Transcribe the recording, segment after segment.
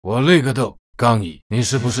我累个豆！刚毅，你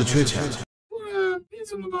是不是缺钱了？不然你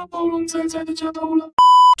怎么把暴龙崽崽的家偷了？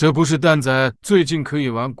这不是蛋仔最近可以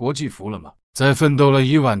玩国际服了吗？在奋斗了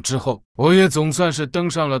1晚之后，我也总算是登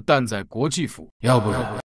上了蛋仔国际服，要不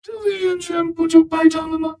然这个圆圈不就白长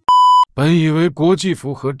了吗？本以为国际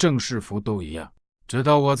服和正式服都一样，直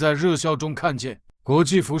到我在热销中看见国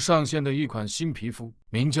际服上线的一款新皮肤，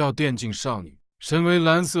名叫电竞少女。身为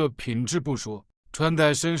蓝色，品质不说，穿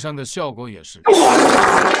在身上的效果也是。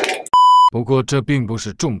不过这并不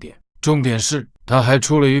是重点，重点是它还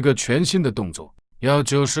出了一个全新的动作，要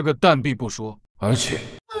90个蛋币不说，而且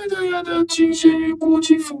爱的呀的仅限于国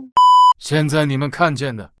际服。现在你们看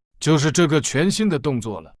见的就是这个全新的动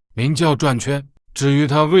作了，名叫转圈。至于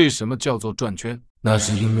它为什么叫做转圈，那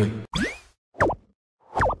是因为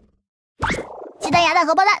鸡蛋、鸭蛋、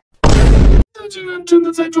荷包蛋，它竟然真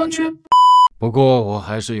的在转圈。不过我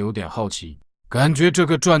还是有点好奇，感觉这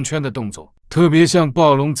个转圈的动作特别像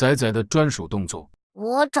暴龙崽崽的专属动作。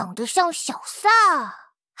我长得像小萨，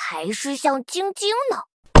还是像晶晶呢？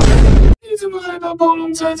你怎么还把暴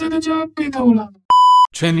龙崽崽的家给偷了？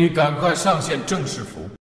劝你赶快上线正式服。